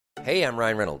Hey, I'm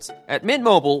Ryan Reynolds. At Mint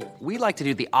Mobile, we like to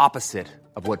do the opposite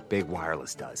of what Big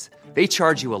Wireless does. They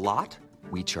charge you a lot,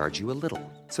 we charge you a little.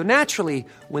 So naturally,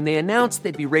 when they announced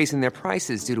they'd be raising their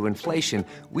prices due to inflation,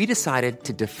 we decided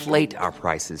to deflate our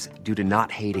prices due to not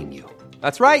hating you.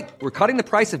 That's right. We're cutting the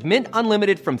price of Mint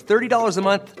Unlimited from $30 a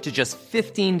month to just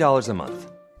 $15 a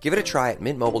month. Give it a try at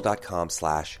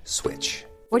mintmobile.com/switch.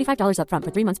 $45 up front for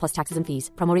 3 months plus taxes and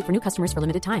fees. Promo rate for new customers for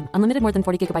limited time. Unlimited more than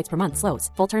 40 gigabytes per month. Slows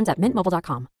full terms at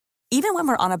mintmobile.com. Even when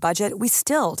we're on a budget, we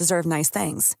still deserve nice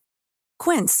things.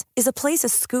 Quince is a place to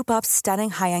scoop up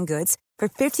stunning high-end goods for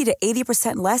 50 to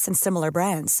 80% less than similar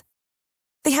brands.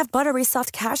 They have buttery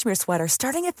soft cashmere sweaters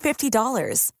starting at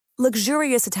 $50,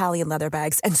 luxurious Italian leather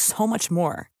bags, and so much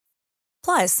more.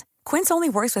 Plus, Quince only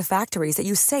works with factories that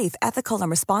use safe, ethical, and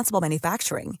responsible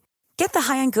manufacturing. Get the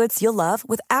high-end goods you'll love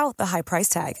without the high price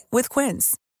tag with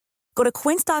Quince. Go to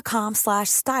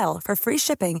quince.com/style for free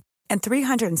shipping and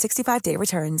 365-day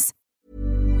returns.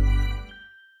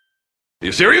 Are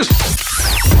you serious?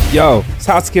 Yo, it's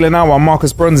How to Kill an Hour. I'm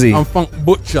Marcus Bronzy. I'm Funk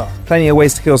Butcher. Plenty of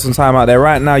ways to kill some time out there.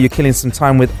 Right now, you're killing some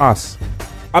time with us.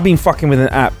 I've been fucking with an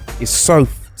app. It's so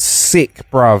sick,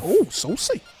 bruv. Oh, so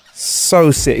sick.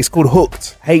 So sick. It's called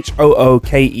Hooked. Hooked.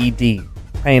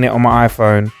 Playing it on my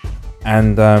iPhone.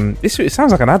 And it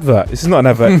sounds like an advert. This is not an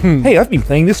advert. Hey, I've been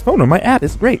playing this phone on my app.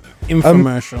 It's great.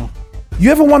 Infomercial. You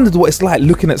ever wondered what it's like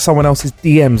looking at someone else's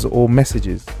DMs or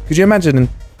messages? Could you imagine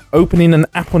opening an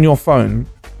app on your phone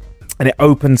and it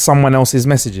opens someone else's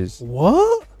messages?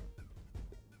 What?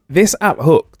 This app,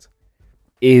 Hooked,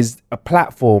 is a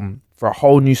platform for a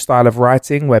whole new style of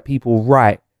writing where people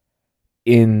write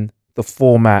in the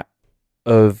format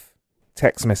of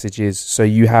text messages. So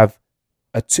you have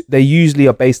they usually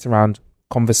are based around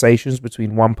conversations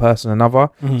between one person and another.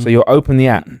 Mm-hmm. So you'll open the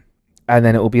app and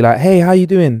then it will be like, hey, how you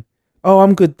doing? Oh,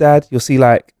 I'm good, Dad. You see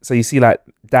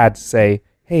Dad say,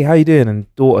 hey, how you doing?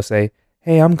 And daughter say,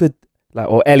 hey, I'm good.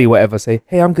 Or Ellie, whatever, say,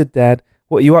 hey, I'm good, Dad.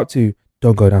 What are you up to?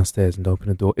 Don't go downstairs and open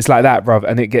the door. It's like that, bruv.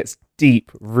 And it gets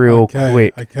deep real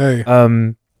quick. Okay.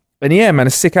 And yeah, man,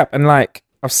 it's a sick app. And like,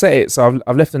 I've set it, so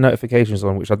I've left the notifications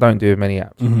on, which I don't do with many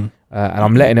apps. Mm-hmm. And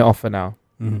I'm letting it off for now.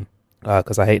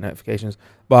 Because I hate notifications.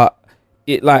 But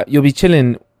it like, you'll be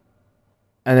chilling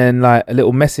and then like a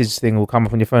little message thing will come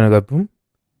up on your phone and go, boom.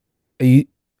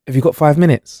 Have you got 5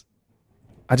 minutes?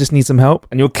 I just need some help.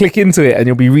 And you'll click into it and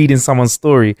you'll be reading someone's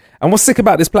story. And what's sick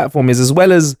about this platform is, as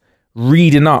well as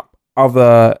reading up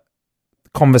other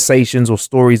conversations or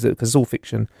stories, because it's all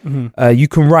fiction, you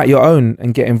can write your own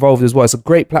and get involved as well. It's a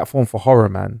great platform for horror,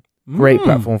 man. Great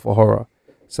platform for horror.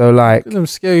 So like, look at them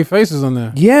scary faces on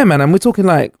there. Yeah, man. And we're talking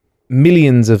like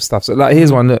millions of stuff. So like,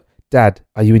 here's one. Look, Dad,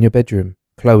 are you in your bedroom?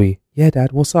 Chloe, yeah,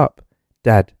 Dad, what's up?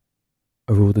 Dad,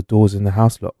 are all the doors in the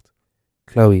house locked?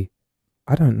 Chloe,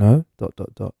 I don't know. ...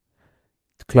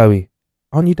 Chloe,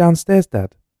 aren't you downstairs,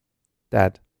 Dad?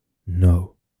 Dad,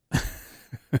 no.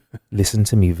 Listen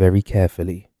to me very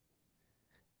carefully.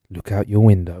 Look out your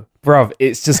window. Bruv,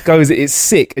 it's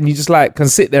sick. And you just like can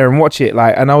sit there and watch it.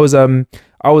 Like, and I'm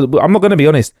not going to be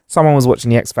honest. Someone was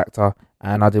watching the X Factor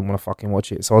and I didn't want to fucking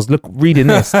watch it. So I was reading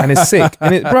this and it's sick.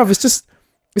 And it's just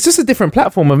a different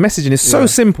platform of messaging. It's so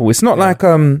simple. It's not like,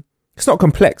 it's not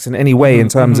complex in any way in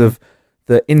terms of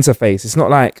the interface. It's not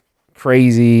like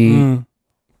crazy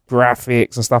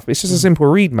graphics and stuff. It's just a simple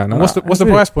read, man. What's the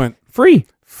price point? Free.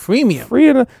 Freemium.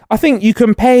 Free. I think you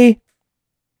can pay.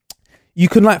 You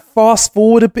can like fast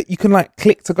forward a bit. You can like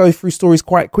click to go through stories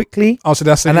quite quickly. Oh, so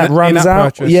that's and that runs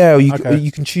out. Purchase. Yeah, or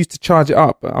you can choose to charge it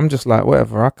up. But I'm just like,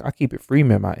 whatever. I keep it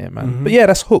freemium out here, man. But yeah,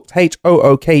 that's Hooked. Hooked.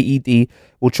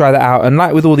 We'll try that out. And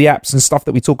like with all the apps and stuff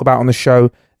that we talk about on the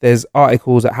show, there's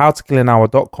articles at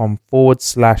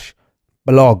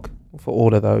howtokillanhour.com/blog for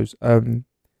all of those.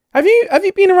 Have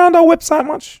you been around our website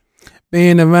much?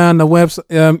 Being around the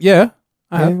website, yeah.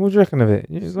 What do you reckon of it?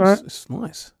 It's all right? It's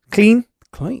nice. Clean?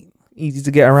 Easy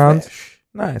to get around. Fresh.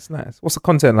 Nice. What's the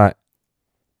content like?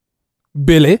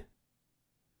 Billy.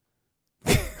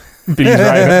 Billy's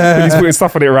right. Billy's putting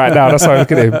stuff on it right now. That's why I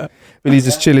look at him. Billy's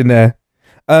just chilling there.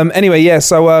 Anyway, yeah,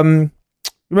 so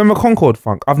remember Concord,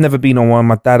 Funk? I've never been on one.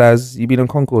 My dad has. You been on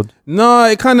Concord? No,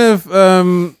 it kind of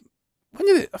I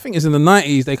think it's in the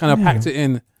 90s they kind of packed it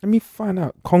in. Let me find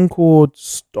out. Concord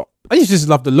stop. I used to just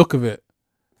love the look of it.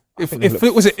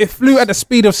 It flew at the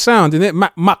speed of sound, didn't it?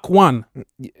 Mach 1.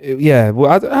 Yeah.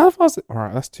 Well, how fast? All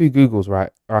right, that's 2 Googles, right?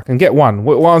 Or I can get one.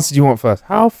 What answer do you want first?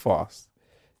 How fast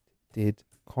did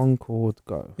Concord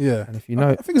go? Yeah. And if you know,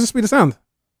 I think it's the speed of sound.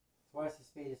 Twice the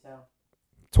speed of sound.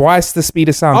 Twice the speed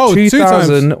of sound. Oh,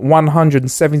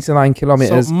 2,179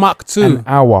 kilometers So Mach 2. an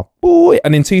hour. Boy.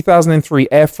 And in 2003,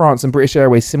 Air France and British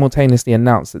Airways simultaneously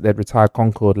announced that they'd retire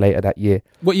Concorde later that year.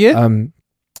 What year?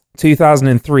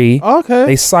 2003. Okay.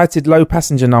 They cited low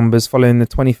passenger numbers following the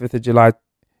 25th of July,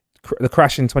 the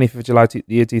crash in 25th of July, the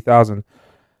year 2000.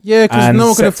 Yeah, because and no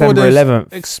one can afford September those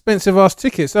 11th. expensive ass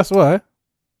tickets. That's why.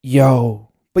 Yo.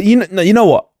 But you know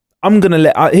what? I'm going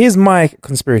to here's my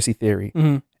conspiracy theory.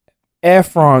 Mm-hmm. Air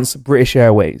France, British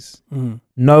Airways. Mm-hmm.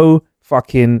 No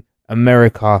fucking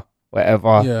America,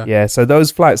 whatever. Yeah. So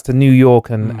those flights to New York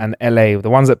and LA,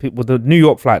 the ones that the New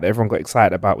York flight that everyone got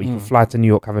excited about, where you could fly to New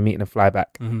York, have a meeting and fly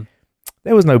back. Mm-hmm.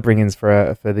 There was no bring-ins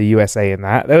for the USA in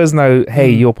that. There was no,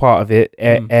 hey, you're part of it,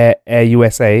 Air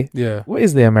USA. Yeah. What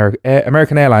is the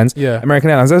American Airlines? Yeah. American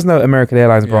Airlines. There's no American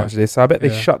Airlines branch of this, so I bet they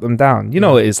shut them down. You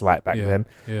know what it's like back then.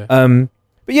 Yeah.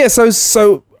 But yeah,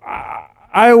 so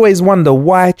I always wonder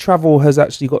why travel has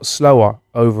actually got slower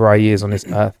over our years on this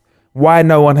earth. Why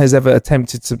no one has ever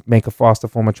attempted to make a faster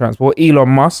form of transport. Elon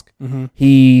Musk,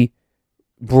 he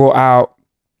brought out,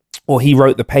 or he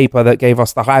wrote the paper that gave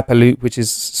us the Hyperloop, which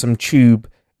is some tube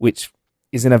which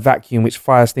is in a vacuum, which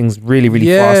fires things really, really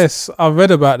fast. Yes, I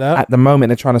read about that. At the moment,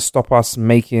 they're trying to stop us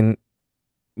making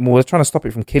more. They're trying to stop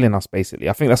it from killing us, basically.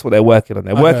 I think that's what they're working on.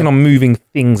 They're working on moving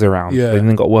things around. Yeah. They've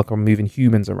then got to work on moving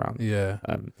humans around. Yeah.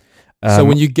 So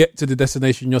when you get to the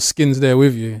destination, your skin's there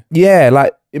with you. Yeah,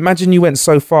 like imagine you went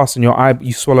so fast and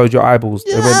you swallowed your eyeballs.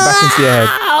 They went back into your head.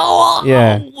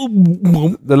 Yeah.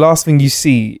 The last thing you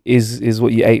see is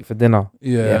what you ate for dinner.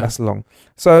 Yeah, that's long.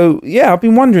 So yeah, I've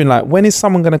been wondering, like, when is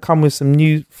someone going to come with some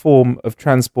new form of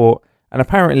transport? And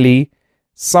apparently,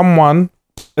 a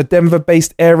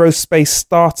Denver-based aerospace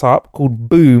startup called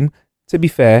Boom. To be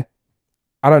fair,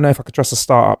 I don't know if I could trust a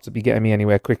startup to be getting me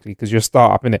anywhere quickly because you're a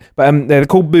startup, innit? But they're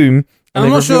called Boom. And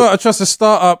I'm not sure I trust a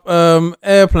startup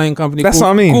airplane company. That's what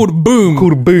I mean. Called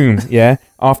Boom. Yeah.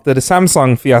 After the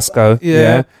Samsung fiasco.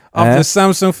 Yeah. After the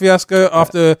Samsung fiasco,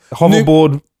 after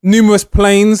hoverboard. Numerous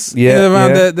planes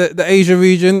around the Asia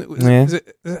region.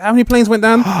 How many planes went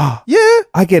down? Yeah.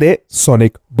 I get it.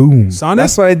 Sonic Boom.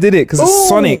 That's why I did it, because it's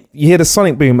Sonic. You hear the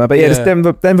Sonic Boom. But yeah, this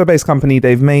Denver-based company,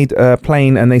 they've made a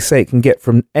plane and they say it can get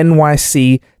from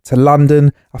NYC to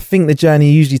London. I think the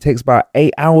journey usually takes about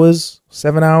 8 hours,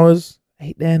 7 hours.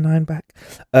 8 there, 9 back,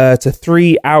 to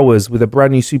 3 hours with a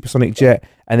brand new supersonic jet.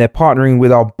 And they're partnering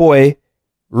with our boy,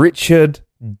 Richard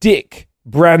Dick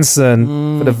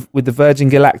Branson, with the Virgin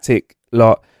Galactic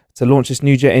lot to launch this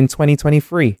new jet in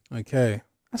 2023. Okay.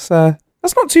 That's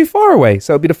not too far away.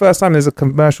 So it'll be the first time there's a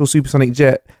commercial supersonic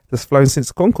jet that's flown since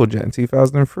the Concorde jet in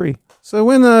 2003. So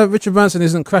when Richard Branson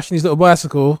isn't crashing his little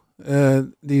bicycle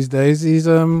these days, he's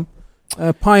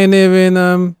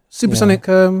pioneering supersonic...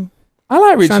 I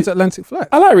like Richard. Transatlantic flights.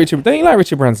 I like Richard. Don't you like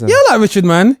Richard Branson? Yeah, I like Richard,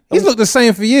 man. He's looked the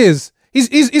same for years.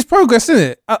 He's progress,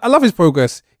 isn't it? I love his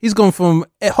progress. He's gone from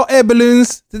hot air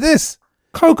balloons to this.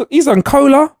 He's done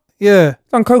cola. Yeah.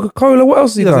 He's done Coca-Cola. What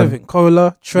else has he done? Everything.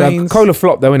 Cola, trains. Cola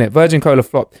flopped though, innit? Virgin Cola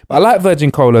flopped. But I like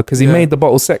Virgin Cola because he made the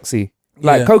bottle sexy.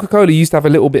 Like Coca-Cola used to have a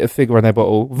little bit of figure on their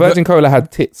bottle. Virgin Cola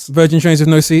had tits. Virgin trains with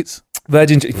no seats.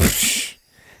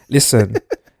 Listen.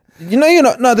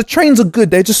 The trains are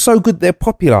good. They're just so good. They're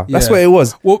popular. That's what it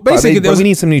was. Well, basically, we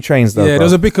need some new trains, though. Yeah, there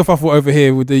was a big kerfuffle over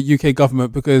here with the UK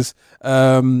government because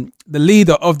the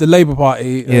leader of the Labour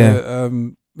Party,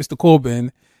 Mr. Corbyn,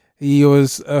 he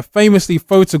was famously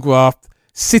photographed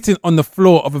sitting on the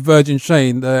floor of a Virgin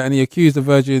train, and he accused the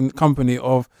Virgin company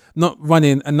of not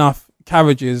running enough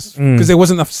carriages because there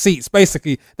wasn't enough seats.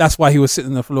 Basically, that's why he was sitting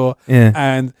on the floor. Yeah.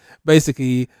 And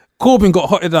basically, Corbyn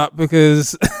got hotted up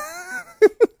because...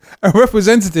 A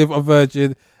representative of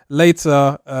Virgin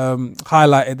later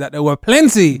highlighted that there were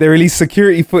plenty. They released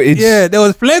security footage. Yeah, there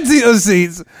was plenty of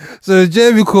seats. So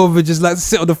Jeremy Corbyn just like to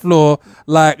sit on the floor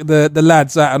like the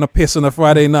lads out on a piss on a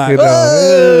Friday night.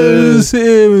 That's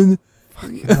the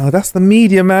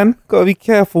media, man. Got to be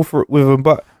careful with them.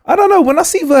 But I don't know. When I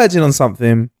see Virgin on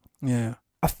something, I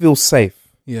feel safe.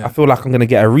 Yeah. I feel like I'm going to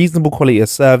get a reasonable quality of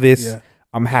service. Yeah.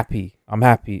 I'm happy. I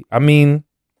mean...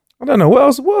 I don't know. What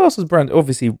else has Branson?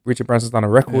 Obviously, Richard Branson's done a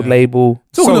record label.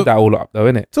 Sold that all up,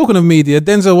 though, innit? Talking of media,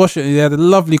 Denzel Washington, he had a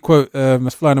lovely quote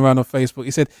that's flying around on Facebook. He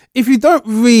said, if you don't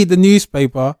read the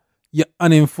newspaper, you're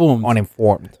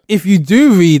uninformed. If you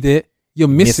do read it, you're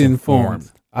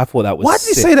misinformed. I thought that was Why did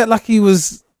he say that like he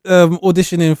was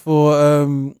auditioning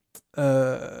for...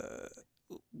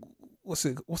 What's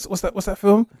that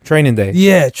film? Training Day.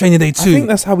 Yeah, Training Day 2. I think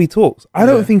that's how he talks. I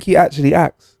don't think he actually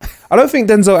acts. I don't think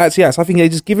Denzel actually acts. I think they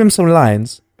just give him some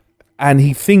lines and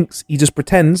he just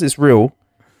pretends it's real.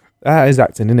 That is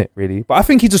acting, isn't it, really? But I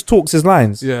think he just talks his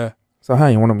lines. Yeah. So how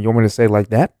you want me to say it like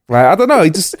that? Like, I don't know.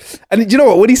 He just, and you know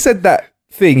what? When he said that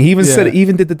thing, he even said it, he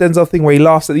even did the Denzel thing where he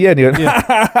laughs at the end. He went,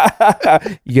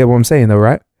 you get what I'm saying though,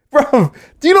 right? Bro,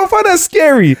 do you not find that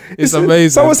scary? It's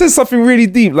amazing. Someone says something really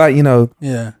deep, like, you know,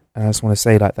 Yeah. and I just want to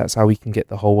say, like, that's how we can get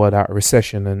the whole world out of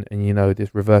recession and you know,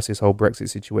 this reverse this whole Brexit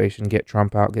situation, get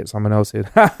Trump out, get someone else in.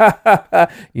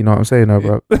 You know what I'm saying, though,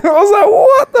 bro? I was like,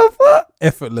 what the fuck?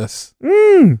 Effortless.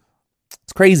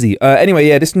 It's crazy. Anyway,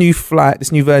 yeah, this new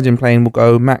Virgin plane will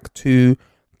go Mach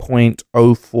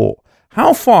 2.04.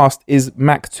 How fast is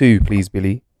Mach 2, please,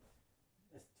 Billy?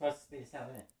 It's twice the speed of sound,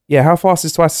 isn't it? Yeah, how fast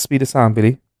is twice the speed of sound,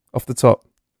 Billy? Off the top.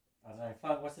 I don't know.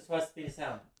 Fuck, what's the twice the speed of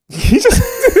sound? He just...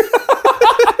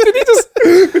 Did he just...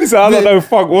 Billy said, I don't know,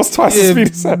 fuck, what's twice the speed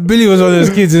of sound? Billy was one of those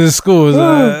kids in the school. Was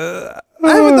like, I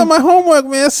haven't done my homework,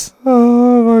 miss.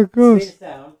 Oh, my gosh. Speed of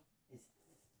sound is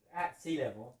at sea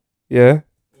level. Yeah.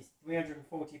 It's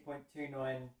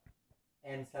 340.29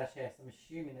 n/s. I'm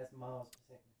assuming that's miles per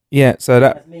second. Yeah, so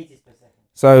That's meters per second.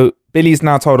 So Billy's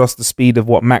now told us the speed of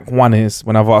what Mach 1 is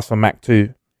when I've asked for Mach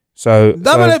 2. So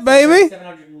Double it, baby.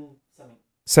 700 and something.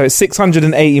 So it's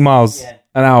 680 miles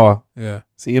an hour. Yeah.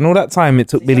 See, in all that time it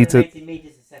took Billy to 680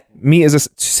 meters a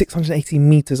second. 680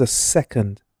 meters a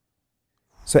second.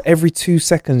 So every 2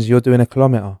 seconds you're doing a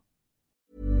kilometer.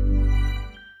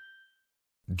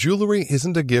 Jewelry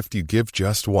isn't a gift you give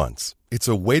just once. It's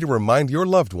a way to remind your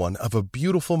loved one of a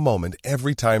beautiful moment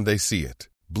every time they see it.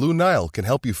 Blue Nile can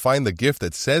help you find the gift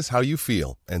that says how you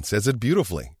feel and says it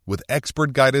beautifully, with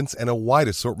expert guidance and a wide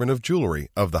assortment of jewelry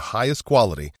of the highest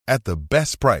quality at the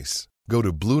best price. Go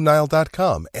to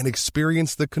BlueNile.com and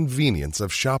experience the convenience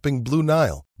of shopping Blue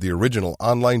Nile, the original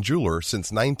online jeweler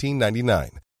since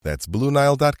 1999. That's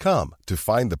BlueNile.com to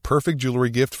find the perfect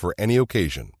jewelry gift for any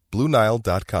occasion.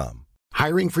 BlueNile.com.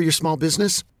 Hiring for your small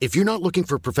business? If you're not looking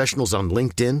for professionals on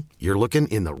LinkedIn, you're looking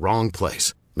in the wrong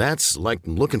place. That's like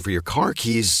looking for your car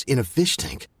keys in a fish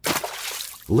tank.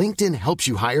 LinkedIn helps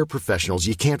you hire professionals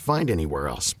you can't find anywhere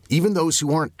else, even those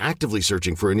who aren't actively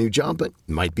searching for a new job but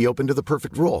might be open to the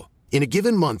perfect role. In a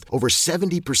given month, over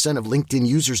 70% of LinkedIn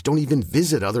users don't even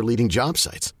visit other leading job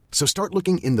sites. So start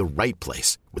looking in the right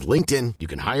place. With LinkedIn, you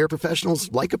can hire professionals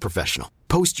like a professional.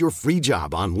 Post your free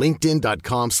job on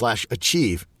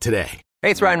linkedin.com/achieve today.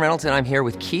 Hey, it's Ryan Reynolds, and I'm here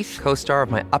with Keith, co-star of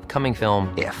my upcoming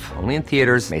film, If, only in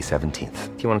theaters May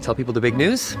 17th. Do you want to tell people the big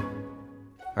news?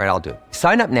 All right, I'll do it.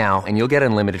 Sign up now and you'll get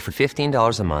unlimited for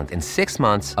 $15 a month and 6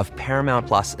 months of Paramount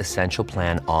Plus Essential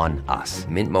Plan on us.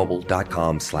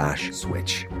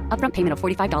 MintMobile.com/switch. Upfront payment of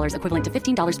 $45 equivalent to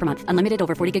 $15 per month. Unlimited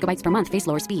over 40 gigabytes per month. Face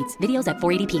lower speeds. Videos at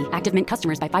 480p. Active Mint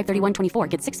customers by 531.24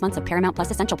 get 6 months of Paramount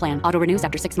Plus Essential Plan. Auto renews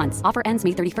after 6 months. Offer ends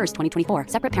May 31st, 2024.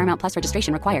 Separate Paramount Plus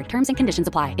registration required. Terms and conditions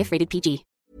apply if rated PG.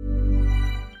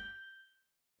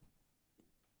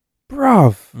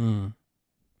 Bruv.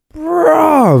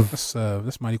 Bruv.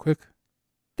 That's mighty quick.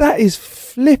 That is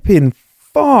flipping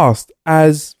fast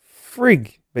as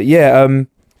frig. But yeah,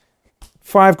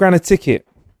 $5,000 a ticket.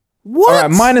 What? All right,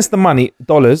 minus the money,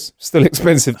 dollars. Still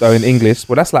expensive though in English.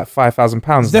 Well, that's like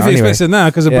 £5,000. It's definitely expensive now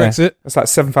because of Brexit. That's like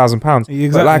 £7,000. Exactly.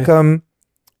 But like,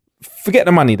 forget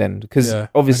the money then, because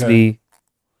obviously,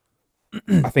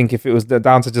 I think if it was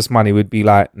down to just money, we'd be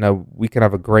like, no, we can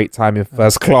have a great time in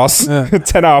first class.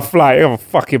 10-hour flight, have a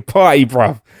fucking party,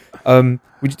 bruv.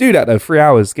 Would you do that though? 3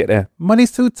 hours, get there.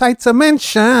 Money's too tight to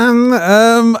mention.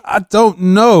 I don't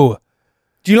know.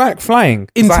 Do you like flying?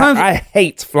 I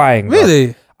hate flying.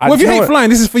 Really? Well, if you hate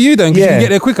flying, this is for you then, because you can get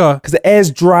there quicker. Because the air's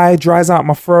dries out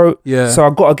my throat. Yeah. So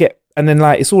I gotta get, and then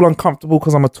like it's all uncomfortable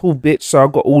because I'm a tall bitch. So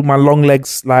I've got all my long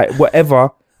legs, like whatever.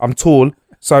 I'm tall.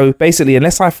 So basically,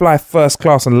 unless I fly first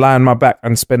class and lie on my back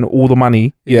and spend all the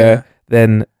money,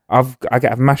 then I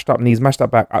get mashed up knees, mashed up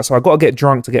back. So I got to get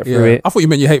drunk to get through it. I thought you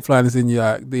meant you hate flying as in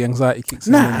the anxiety kicks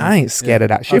in. Nah, I ain't scared of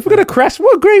that shit. If we're going to crash,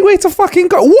 what a great way to fucking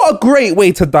go. What a great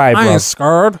way to die, bro. I ain't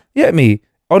scared. You get me?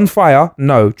 On fire?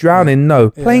 No. Drowning? No.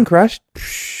 Plane crash?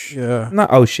 Yeah. No.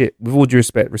 Oh shit. With all due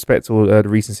respect to all the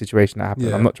recent situation that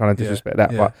happened. I'm not trying to disrespect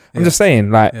that, but I'm just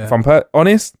saying, like, if I'm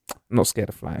honest, I'm not scared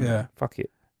of flying. Yeah. Fuck it.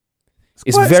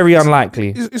 It's very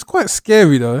unlikely. It's quite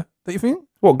scary though, don't you think?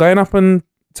 What, going up and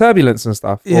turbulence and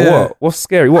stuff? Yeah. Or what? What's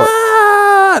scary? What?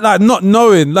 Like not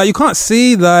knowing. Like you can't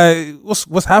see like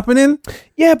what's happening.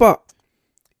 Yeah, but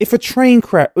if a train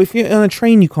crash, if you're on a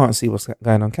train, you can't see what's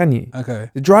going on, can you? Okay.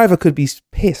 The driver could be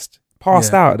pissed,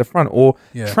 passed out at the front, or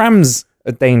trams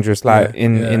are dangerous, like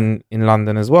in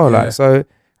London as well. Like so,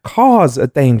 cars are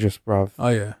dangerous, bruv. Oh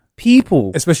yeah.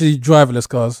 People, especially driverless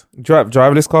cars.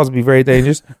 Driverless cars would be very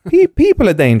dangerous. People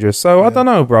are dangerous. So I don't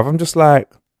know, bruv. I'm just like,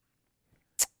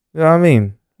 you know what I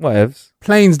mean? Whatevs.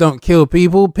 Planes don't kill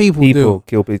people. People do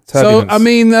kill people. So I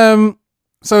mean,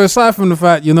 So aside from the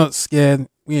fact you're not scared,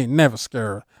 we ain't never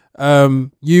scared.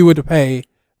 You would pay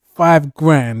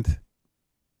 $5,000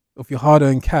 of your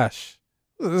hard-earned cash.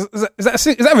 Is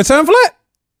that a return flight?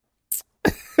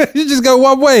 You just go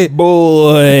one way,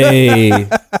 boy. Ain't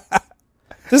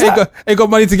got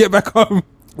money to get back home.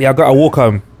 Yeah, I walk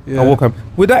home. Yeah. I walk home.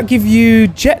 Would that give you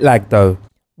jet lag though?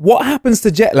 What happens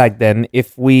to jet lag then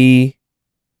if we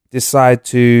decide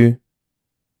to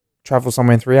travel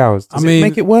somewhere in 3 hours? Does it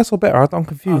make it worse or better? I'm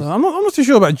confused. I'm not too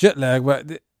sure about jet lag,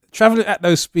 but traveling at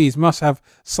those speeds must have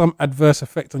some adverse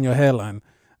effect on your hairline.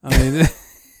 I mean,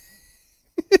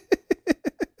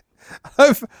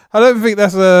 I don't think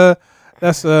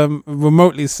that's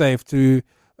remotely safe to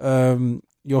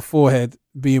your forehead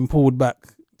being pulled back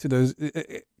to those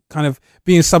kind of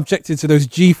being subjected to those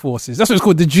G forces. That's what it's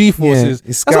called, the G forces.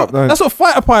 Yeah, that's what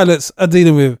fighter pilots are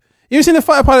dealing with. You ever seen a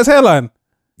fighter pilot's hairline?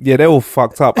 Yeah, they're all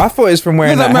fucked up. I thought it was from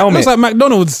wearing that helmet. Looks like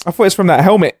McDonald's. I thought it's from that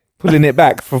helmet pulling it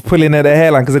back for pulling at their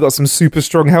hairline because they got some super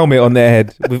strong helmet on their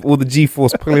head with all the G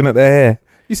force pulling at their hair.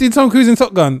 You see Tom Cruise in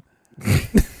Top Gun?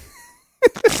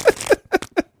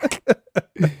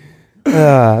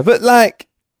 But like,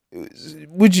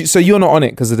 would you? So you're not on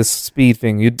it because of the speed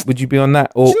thing. Would you be on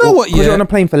that? Or, do you know what? Because you're on a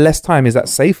plane for less time. Is that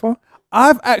safer?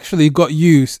 I've actually got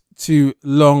used to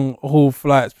long haul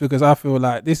flights because I feel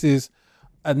like this is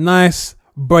a nice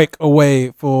break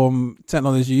away from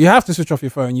technology. You have to switch off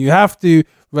your phone. You have to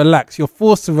relax. You're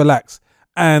forced to relax.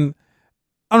 And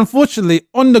unfortunately,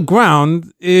 on the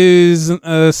ground isn't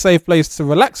a safe place to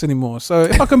relax anymore. So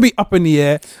if I can be up in the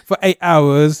air for 8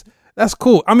 hours, that's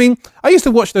cool. I mean, I used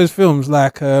to watch those films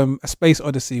like A Space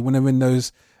Odyssey when they're in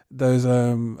those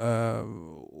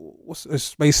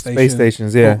space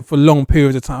stations, yeah, for long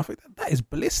periods of time. I think that is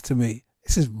bliss to me.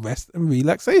 This is rest and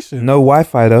relaxation. No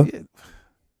Wi-Fi though. Yeah.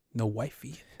 No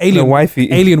wifey. Alien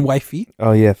wifey.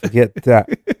 Oh yeah, forget that.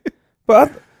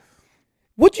 But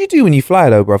what do you do when you fly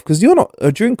though, bruv? Because you're not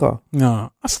a drinker.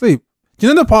 No, I sleep. Do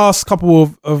you know the past couple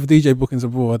of DJ bookings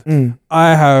abroad,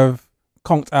 I have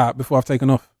conked out before I've taken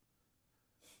off.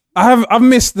 I've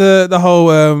missed the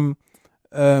whole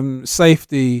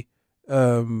safety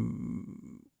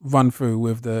run through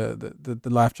with the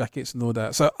life jackets and all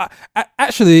that. So I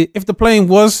actually, if the plane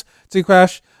was to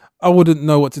crash, I wouldn't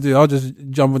know what to do. I'll just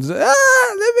jump and say,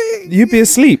 let me. You'd be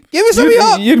asleep. Give me some of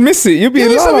your. You'd miss it. You'd be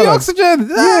give me some of your oxygen.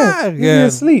 You'd be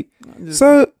asleep.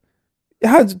 So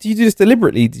how do you do this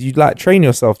deliberately? Do you like train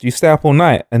yourself? Do you stay up all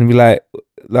night and be like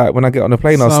when I get on the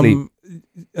plane, I'll sleep?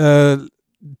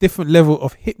 Different level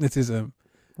of hypnotism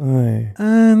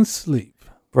and sleep.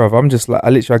 Bruv, I'm just like,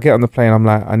 I get on the plane, I'm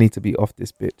like, I need to be off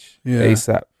this bitch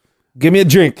ASAP. Give me a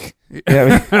drink. You know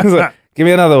what I mean? Like, give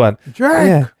me another one. Drink.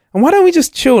 Yeah. And why don't we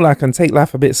just chill and take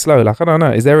life a bit slow? I don't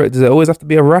know. Does it always have to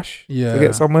be a rush to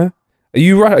get somewhere? Are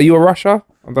you a rusher?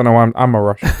 I don't know. I'm a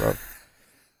rusher,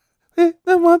 bro.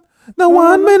 No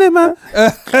 1 minute, man.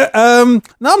 No, I'm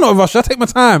not a rusher. I take my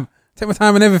time. Take my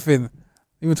time and everything.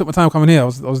 Even took my time coming here. I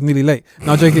was nearly late.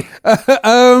 No, I'm joking.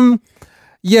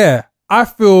 Yeah, I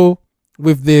feel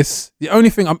with this, the only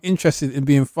thing I'm interested in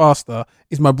being faster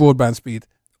is my broadband speed.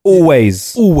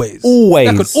 Always.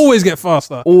 That could always get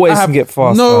faster. Always can get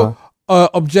faster. No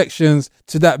objections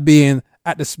to that being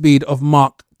at the speed of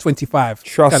Mach 25.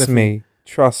 Trust me.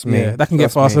 Yeah, that can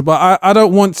get faster. But I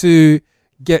don't want to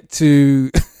get to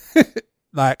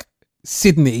like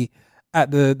Sydney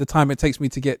at the time it takes me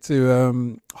to get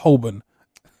to Holborn.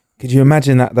 Could you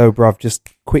imagine that though, bruv? Just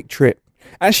quick trip.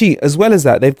 Actually, as well as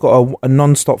that, they've got a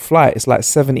non-stop flight. It's like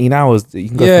 17 hours that you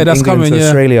can go from that's England coming, to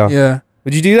Australia. Yeah.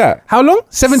 Would you do that? How long?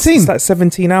 17? It's like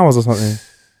 17 hours or something.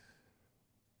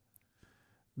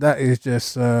 That is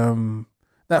just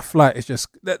that flight is just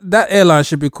that airline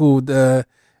should be called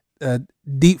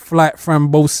Deep Flight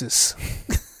Thrombosis.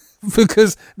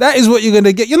 Because that is what you're going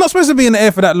to get. You're not supposed to be in the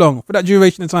air for that long, for that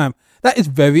duration of time. That is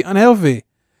very unhealthy.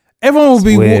 Everyone will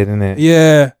be weird, isn't it?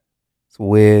 Yeah. It's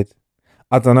weird.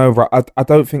 I don't know, bro. I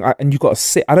don't think and you got to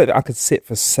sit. I don't think I could sit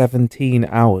for 17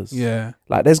 hours. Yeah.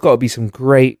 Like there's got to be some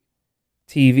great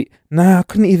TV. Nah, I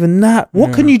couldn't even nap.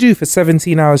 What can you do for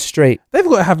 17 hours straight? They've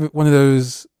got to have one of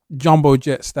those jumbo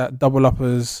jets that double up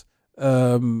as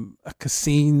a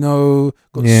casino,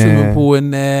 got a swimming pool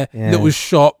in there, little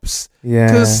shops. Yeah.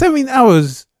 Because 17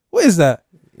 hours, what is that?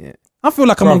 Yeah. I feel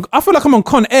like I'm on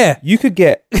Con Air. You could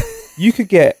get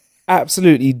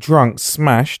absolutely drunk,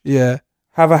 smashed. Yeah.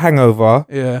 Have a hangover.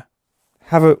 Yeah.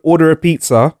 Order a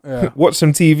pizza. Yeah. Watch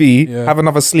some TV. Yeah. Have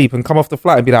another sleep and come off the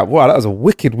flight and be like, wow, that was a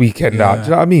wicked weekend out. Do you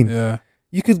know what I mean? Yeah.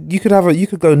 You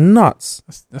could go nuts.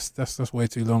 That's way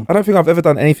too long. I don't think I've ever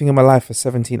done anything in my life for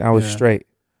 17 hours straight.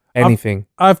 Anything.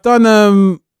 I've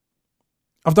done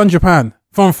Japan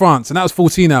from France, and that was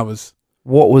 14 hours.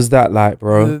 What was that like,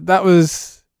 bro? That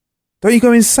was... Don't you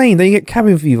go insane? Don't you get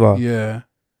cabin fever? Yeah.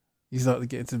 You start to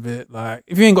get into a bit like...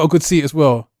 If you ain't got a good seat as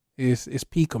well, it's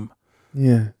peak 'em.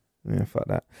 Yeah, fuck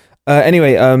that.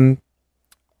 Anyway,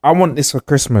 I want this for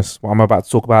Christmas, what I'm about to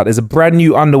talk about. There's a brand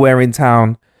new underwear in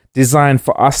town designed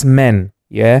for us men,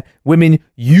 yeah? Women,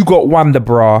 you got Wonder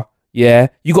Bra, yeah?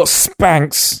 You got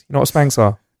Spanx. You know what Spanx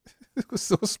are?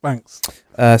 So Spanx.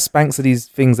 Spanx are these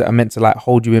things that are meant to like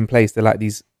hold you in place. They're like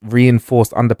these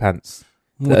reinforced underpants.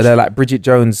 They're like Bridget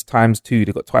Jones times 2.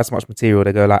 They've got twice as much material.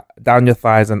 They go like down your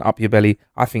thighs and up your belly.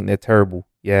 I think they're terrible.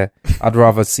 Yeah, I'd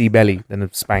rather see belly than a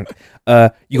spank.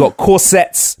 You got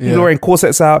corsets. Yeah. You're wearing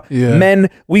corsets out. Yeah.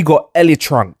 Men, we got Ellie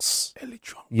trunks.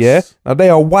 Yeah, now they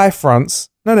are Y fronts.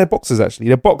 No, they're boxers actually.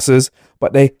 They're boxers,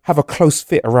 but they have a close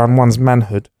fit around one's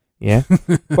manhood. Yeah,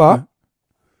 but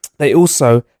they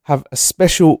also have a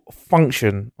special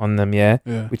function on them. Yeah,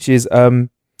 which is a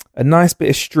nice bit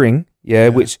of string. Yeah,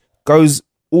 which goes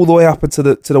all the way up into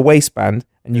the waistband.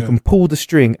 And you can pull the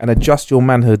string and adjust your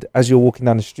manhood as you're walking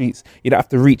down the streets. You don't have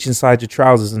to reach inside your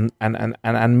trousers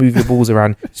and move your balls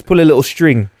around. Just pull a little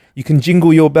string. You can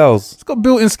jingle your bells. It's got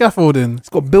built-in scaffolding. It's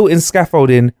got built-in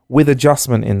scaffolding with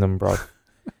adjustment in them, bro.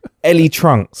 Ellie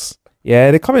trunks.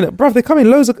 Yeah, they come in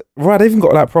loads of... Right, they've even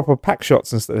got like proper pack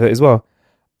shots and stuff as well.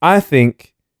 I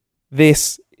think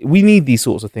we need these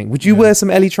sorts of things. Would you wear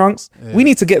some Ellie trunks? Yeah. We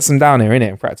need to get some down here, innit,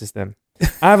 and practice them.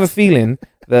 I have a feeling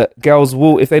that girls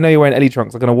will, if they know you're wearing Ellie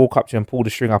trunks, they're going to walk up to you and pull the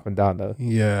string up and down, though.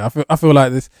 Yeah, I feel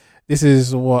like this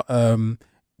is what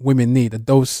women need, a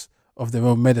dose of their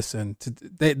own medicine.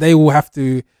 They will have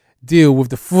to deal with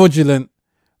the fraudulent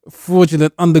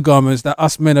undergarments that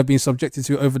us men have been subjected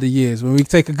to over the years. When we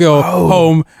take a girl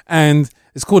home and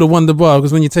it's called a Wonder Bra,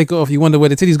 because when you take it off, you wonder where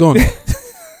the titty's gone.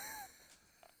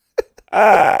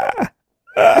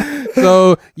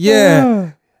 So,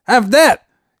 yeah, have that.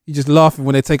 You just laughing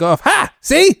when they take it off. Ha!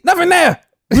 See? Nothing there.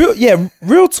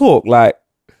 Real talk. Like,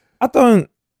 that don't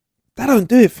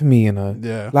do it for me, you know.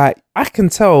 Yeah. Like, I can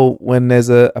tell when there's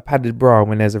a padded bra and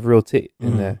when there's a real tit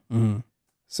in there. Mm-hmm.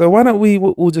 So why don't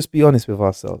we'll just be honest with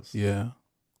ourselves? Yeah.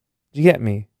 Do you get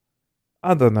me?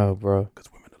 I don't know, bro. Because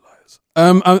women are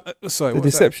liars. Sorry. The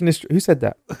deception is... Who said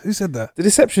that? Who said that? The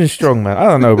deception is strong, man. I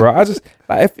don't know, bro. I just...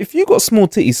 Like, if you got small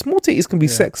titties can be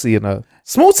sexy, you know.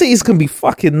 Small titties can be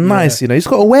fucking nice, you know. You just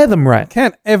got to wear them right.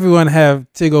 Can't everyone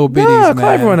have tig old bitties, man? Can't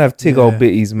everyone have tig old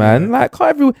bitties, man? Yeah. Like,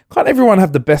 can't everyone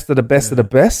have the best of the best of the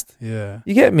best? Yeah.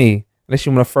 You get me? Unless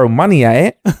you want to throw money at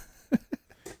it.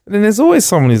 And then there's always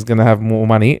someone who's going to have more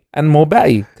money and more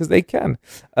batty, because they can.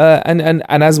 And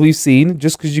as we've seen,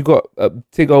 just because you got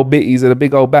tig old bitties and a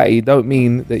big old batty, don't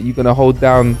mean that you're going to hold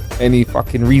down any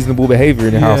fucking reasonable behavior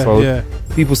in your household. Yeah.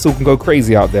 People still can go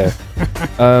crazy out there.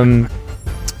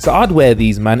 So I'd wear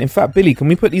these, man. In fact, Billy, can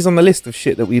we put these on the list of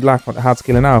shit that we'd like on How to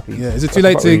Kill an Hour, please? Yeah. Is it too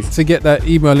late to get that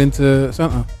email into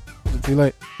Santa? Is it too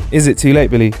late? Is it too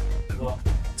late, Billy? What?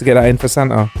 To get that in for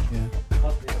Santa? Yeah.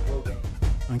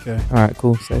 Okay. All right,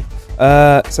 cool. Safe.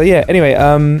 So yeah, anyway,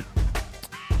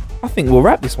 I think we'll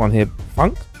wrap this one here,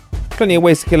 Funk. Plenty of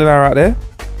ways to kill an hour out there.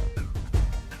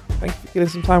 Thank you for killing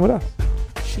some time with us.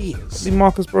 Cheers. I'll be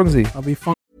Marcus Bronzy. I'll be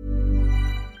Funk.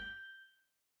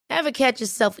 Ever catch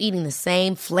yourself eating the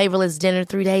same flavorless dinner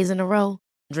 3 days in a row?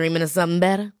 Dreaming of something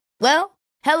better? Well,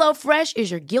 HelloFresh is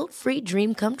your guilt-free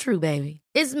dream come true, baby.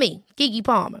 It's me, Keke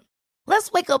Palmer.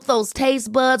 Let's wake up those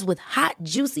taste buds with hot,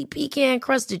 juicy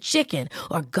pecan-crusted chicken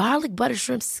or garlic butter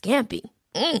shrimp scampi.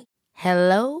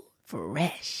 Hello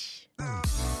Fresh.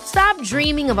 Stop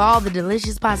dreaming of all the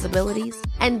delicious possibilities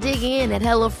and dig in at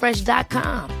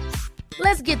HelloFresh.com.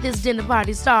 Let's get this dinner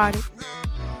party started.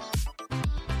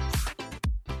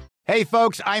 Hey,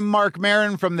 folks, I'm Mark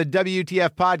Maron from the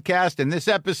WTF Podcast, and this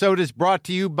episode is brought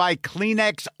to you by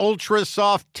Kleenex Ultra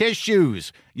Soft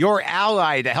Tissues, your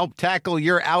ally to help tackle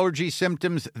your allergy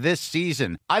symptoms this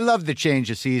season. I love the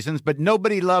change of seasons, but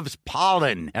nobody loves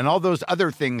pollen and all those other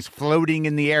things floating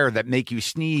in the air that make you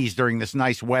sneeze during this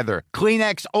nice weather.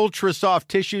 Kleenex Ultra Soft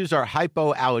Tissues are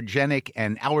hypoallergenic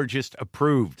and allergist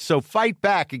approved, so fight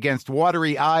back against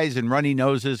watery eyes and runny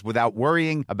noses without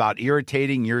worrying about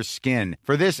irritating your skin.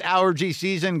 For this allergy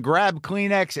season, grab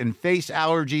Kleenex and face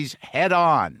allergies head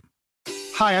on.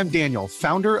 Hi, I'm Daniel,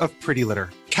 founder of Pretty Litter.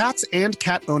 Cats and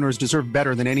cat owners deserve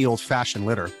better than any old-fashioned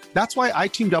litter. That's why I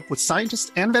teamed up with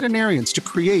scientists and veterinarians to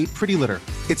create Pretty Litter.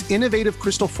 Its innovative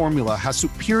crystal formula has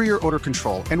superior odor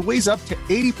control and weighs up to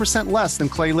 80% less than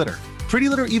clay litter. Pretty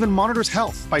Litter even monitors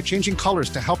health by changing colors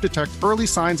to help detect early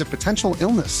signs of potential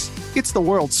illness. It's the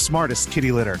world's smartest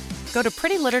kitty litter. Go to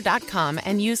prettylitter.com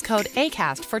and use code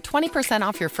ACAST for 20%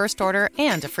 off your first order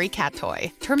and a free cat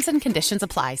toy. Terms and conditions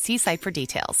apply. See site for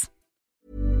details.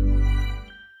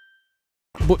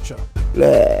 Butcher.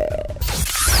 Bleh.